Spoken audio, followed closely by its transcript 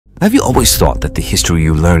Have you always thought that the history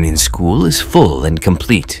you learn in school is full and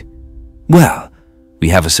complete? Well, we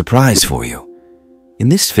have a surprise for you. In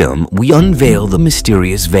this film, we unveil the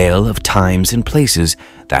mysterious veil of times and places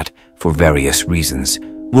that, for various reasons,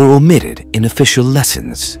 were omitted in official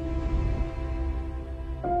lessons.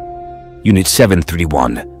 Unit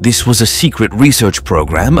 731. This was a secret research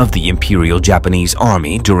program of the Imperial Japanese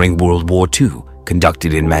Army during World War II,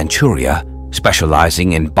 conducted in Manchuria,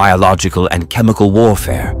 specializing in biological and chemical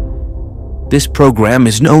warfare. This program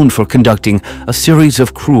is known for conducting a series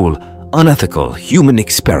of cruel, unethical human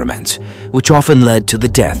experiments, which often led to the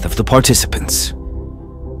death of the participants.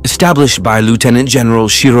 Established by Lieutenant General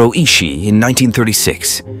Shiro Ishii in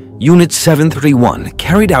 1936, Unit 731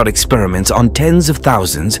 carried out experiments on tens of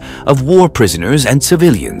thousands of war prisoners and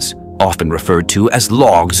civilians, often referred to as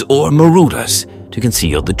logs or marutas, to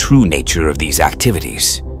conceal the true nature of these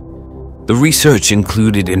activities. The research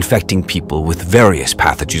included infecting people with various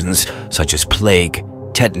pathogens such as plague,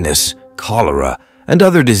 tetanus, cholera, and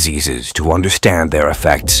other diseases to understand their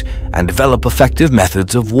effects and develop effective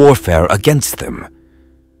methods of warfare against them.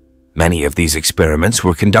 Many of these experiments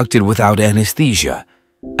were conducted without anesthesia,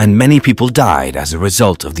 and many people died as a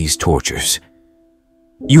result of these tortures.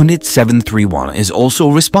 Unit 731 is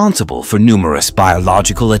also responsible for numerous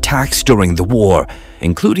biological attacks during the war,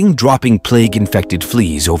 including dropping plague-infected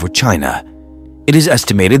fleas over China. It is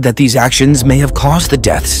estimated that these actions may have caused the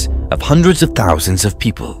deaths of hundreds of thousands of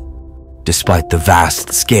people. Despite the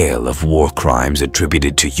vast scale of war crimes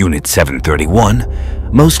attributed to Unit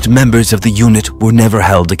 731, most members of the unit were never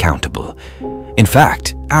held accountable. In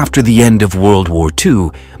fact, after the end of World War II,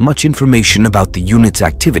 much information about the unit's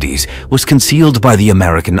activities was concealed by the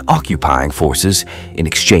American occupying forces in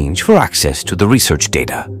exchange for access to the research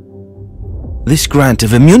data. This grant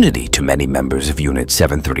of immunity to many members of Unit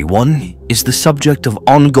 731 is the subject of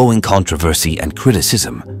ongoing controversy and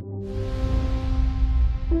criticism.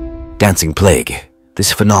 Dancing plague.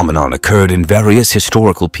 This phenomenon occurred in various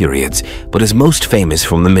historical periods, but is most famous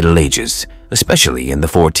from the Middle Ages, especially in the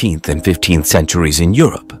 14th and 15th centuries in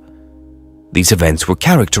Europe. These events were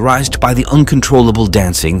characterized by the uncontrollable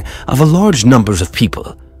dancing of a large number of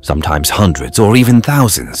people, sometimes hundreds or even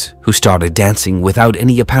thousands, who started dancing without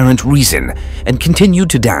any apparent reason and continued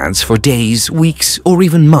to dance for days, weeks, or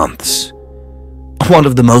even months. One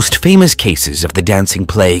of the most famous cases of the dancing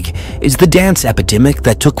plague is the dance epidemic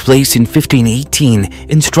that took place in 1518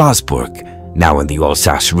 in Strasbourg, now in the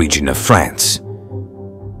Alsace region of France.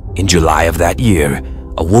 In July of that year,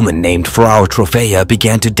 a woman named Frau Trophea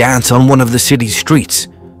began to dance on one of the city's streets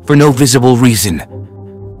for no visible reason.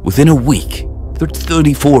 Within a week,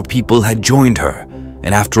 34 people had joined her,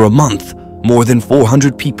 and after a month, more than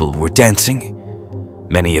 400 people were dancing.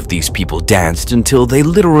 Many of these people danced until they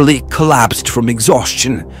literally collapsed from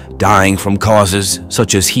exhaustion, dying from causes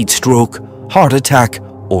such as heat stroke, heart attack,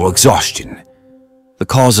 or exhaustion. The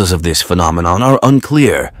causes of this phenomenon are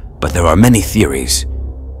unclear, but there are many theories.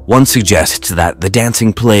 One suggests that the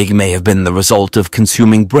dancing plague may have been the result of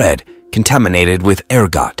consuming bread contaminated with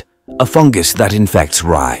ergot, a fungus that infects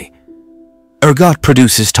rye. Ergot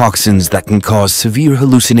produces toxins that can cause severe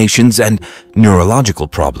hallucinations and neurological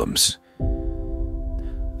problems.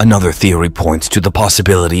 Another theory points to the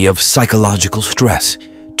possibility of psychological stress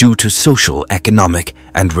due to social, economic,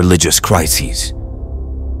 and religious crises.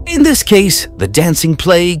 In this case, the dancing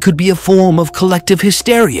plague could be a form of collective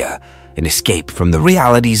hysteria, an escape from the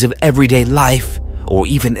realities of everyday life, or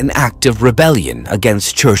even an act of rebellion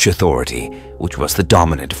against church authority, which was the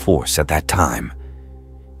dominant force at that time.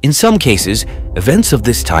 In some cases, events of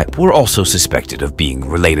this type were also suspected of being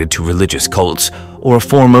related to religious cults or a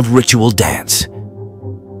form of ritual dance.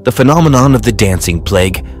 The phenomenon of the dancing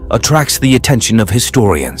plague attracts the attention of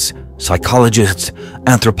historians, psychologists,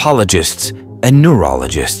 anthropologists, and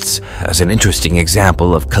neurologists as an interesting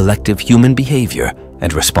example of collective human behavior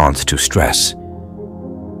and response to stress.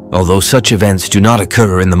 Although such events do not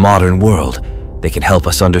occur in the modern world, they can help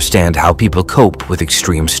us understand how people cope with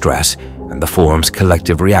extreme stress and the forms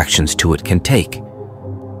collective reactions to it can take.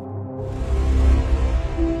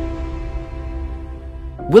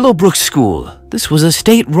 Willowbrook School. This was a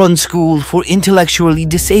state-run school for intellectually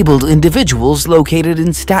disabled individuals located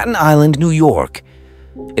in Staten Island, New York.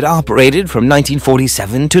 It operated from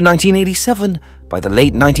 1947 to 1987. By the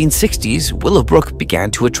late 1960s, Willowbrook began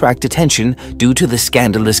to attract attention due to the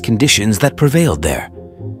scandalous conditions that prevailed there.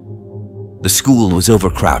 The school was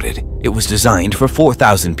overcrowded. It was designed for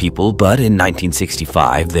 4,000 people, but in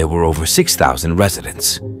 1965 there were over 6,000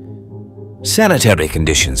 residents. Sanitary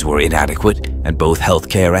conditions were inadequate, and both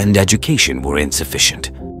healthcare and education were insufficient.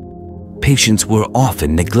 Patients were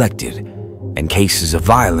often neglected, and cases of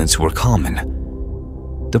violence were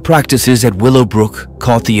common. The practices at Willowbrook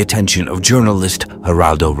caught the attention of journalist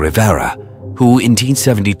Geraldo Rivera, who in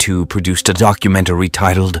 1972 produced a documentary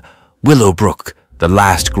titled Willowbrook, The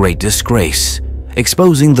Last Great Disgrace,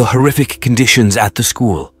 exposing the horrific conditions at the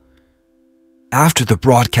school. After the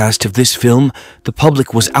broadcast of this film, the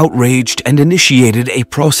public was outraged and initiated a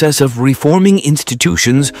process of reforming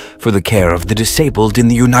institutions for the care of the disabled in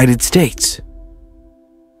the United States.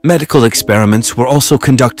 Medical experiments were also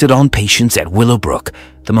conducted on patients at Willowbrook,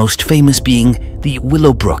 the most famous being the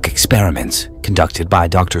Willowbrook experiments, conducted by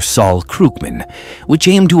Dr. Saul Krugman, which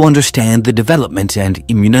aimed to understand the development and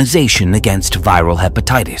immunization against viral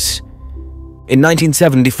hepatitis. In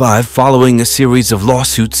 1975, following a series of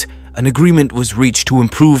lawsuits, an agreement was reached to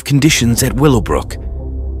improve conditions at Willowbrook.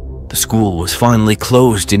 The school was finally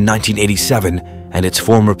closed in 1987, and its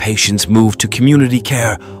former patients moved to community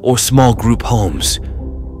care or small group homes.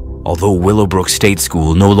 Although Willowbrook State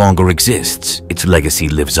School no longer exists, its legacy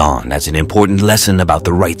lives on as an important lesson about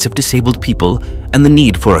the rights of disabled people and the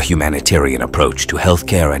need for a humanitarian approach to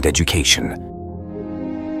healthcare and education.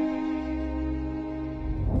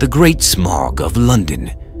 The Great Smog of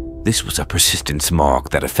London. This was a persistent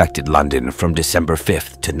smog that affected London from December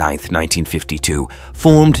 5th to 9th, 1952,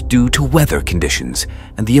 formed due to weather conditions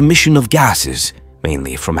and the emission of gases,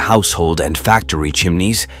 mainly from household and factory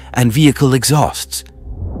chimneys and vehicle exhausts.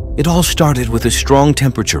 It all started with a strong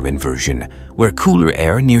temperature inversion, where cooler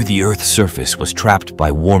air near the Earth's surface was trapped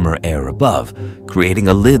by warmer air above, creating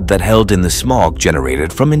a lid that held in the smog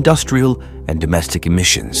generated from industrial and domestic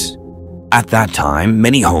emissions. At that time,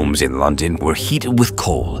 many homes in London were heated with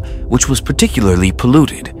coal, which was particularly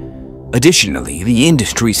polluted. Additionally, the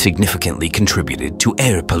industry significantly contributed to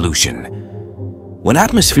air pollution. When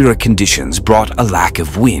atmospheric conditions brought a lack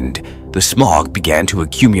of wind, the smog began to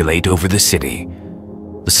accumulate over the city.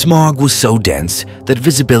 The smog was so dense that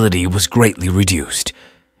visibility was greatly reduced,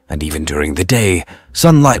 and even during the day,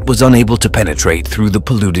 sunlight was unable to penetrate through the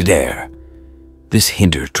polluted air. This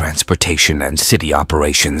hindered transportation and city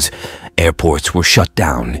operations. Airports were shut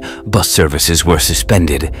down, bus services were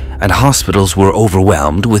suspended, and hospitals were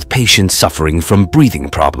overwhelmed with patients suffering from breathing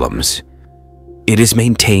problems. It is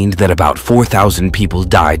maintained that about 4,000 people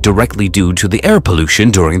died directly due to the air pollution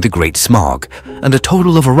during the Great Smog, and a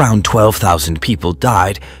total of around 12,000 people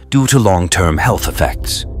died due to long-term health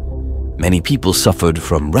effects. Many people suffered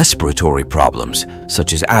from respiratory problems,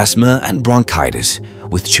 such as asthma and bronchitis,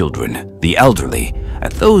 with children, the elderly,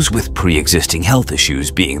 and those with pre-existing health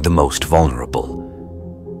issues being the most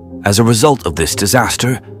vulnerable. As a result of this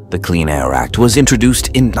disaster, the Clean Air Act was introduced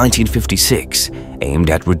in 1956, aimed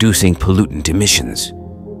at reducing pollutant emissions.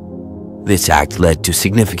 This act led to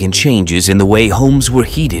significant changes in the way homes were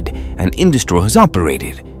heated and industries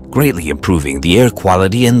operated, greatly improving the air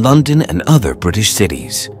quality in London and other British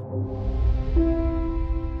cities.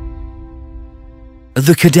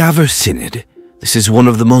 The Cadaver Synod. This is one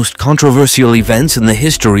of the most controversial events in the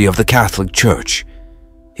history of the Catholic Church.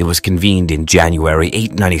 It was convened in January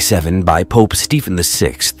 897 by Pope Stephen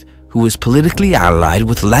VI, who was politically allied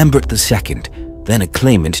with Lambert II, then a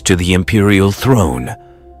claimant to the imperial throne.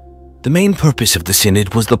 The main purpose of the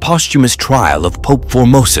synod was the posthumous trial of Pope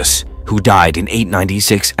Formosus, who died in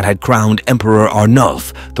 896 and had crowned Emperor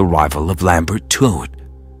Arnulf, the rival of Lambert II.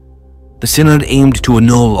 The synod aimed to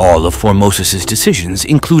annul all of Formosus's decisions,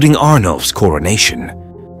 including Arnulf's coronation.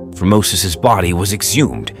 Formosus's body was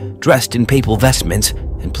exhumed, dressed in papal vestments,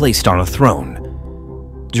 and placed on a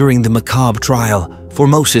throne. During the macabre trial,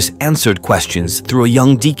 Formosus answered questions through a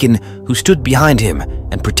young deacon who stood behind him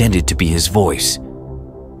and pretended to be his voice.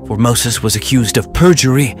 Formosus was accused of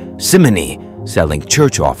perjury, simony, selling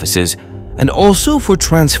church offices, and also for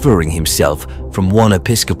transferring himself from one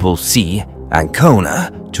episcopal see,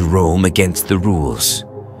 Ancona, to Rome against the rules.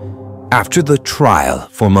 After the trial,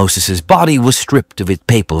 Formosus's body was stripped of its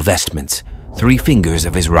papal vestments. 3 fingers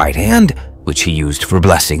of his right hand, which he used for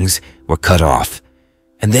blessings, were cut off,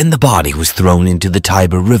 and then the body was thrown into the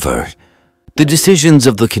Tiber River. The decisions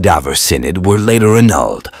of the Cadaver Synod were later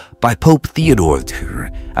annulled by Pope Theodore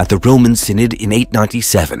at the Roman Synod in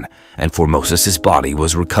 897, and Formosus's body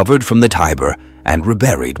was recovered from the Tiber and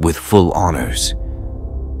reburied with full honors.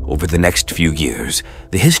 Over the next few years,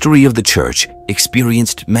 the history of the Church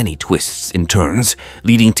experienced many twists and turns,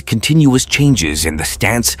 leading to continuous changes in the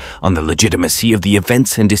stance on the legitimacy of the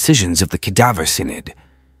events and decisions of the Cadaver Synod.